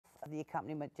the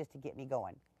accompaniment just to get me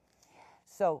going.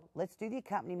 So let's do the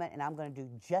accompaniment, and I'm going to do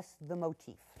just the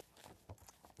motif.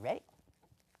 Ready?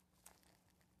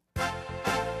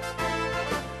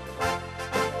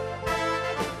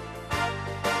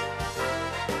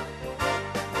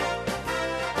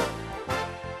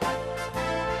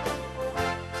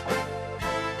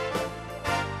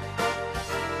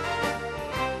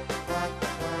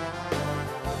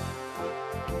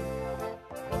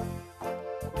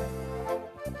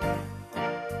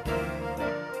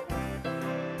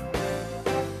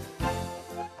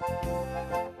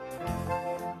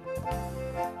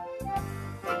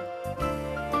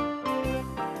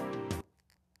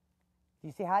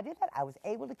 You see how I did that? I was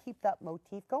able to keep that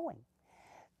motif going.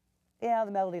 Yeah,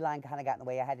 the melody line kind of got in the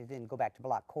way. I had to then go back to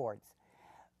block chords.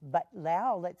 But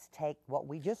now let's take what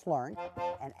we just learned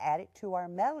and add it to our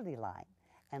melody line,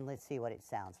 and let's see what it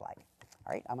sounds like.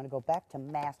 All right, I'm going to go back to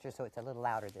master so it's a little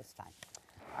louder this time.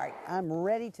 All right, I'm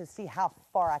ready to see how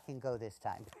far I can go this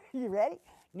time. You ready?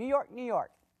 New York, New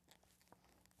York.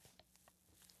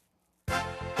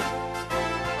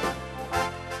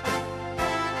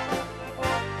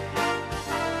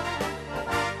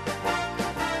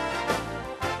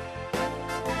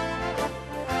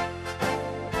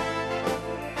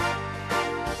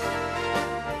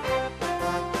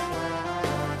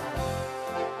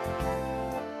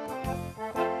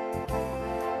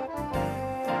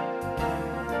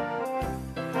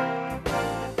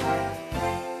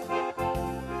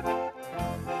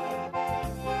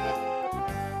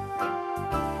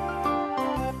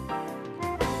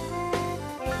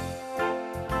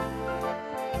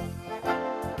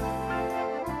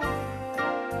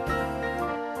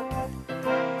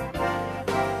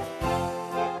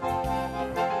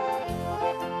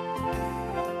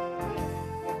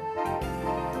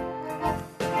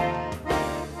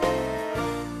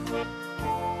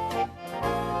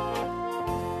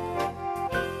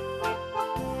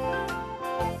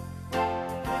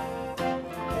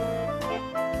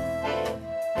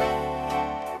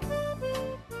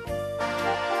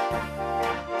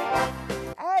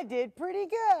 I did pretty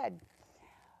good.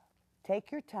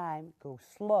 Take your time, go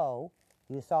slow.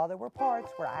 You saw there were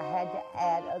parts where I had to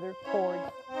add other chords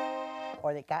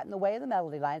or that got in the way of the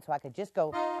melody line, so I could just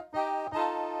go.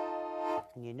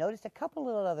 And you noticed a couple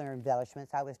little other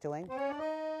embellishments I was doing.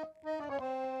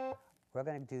 We're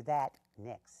going to do that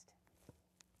next.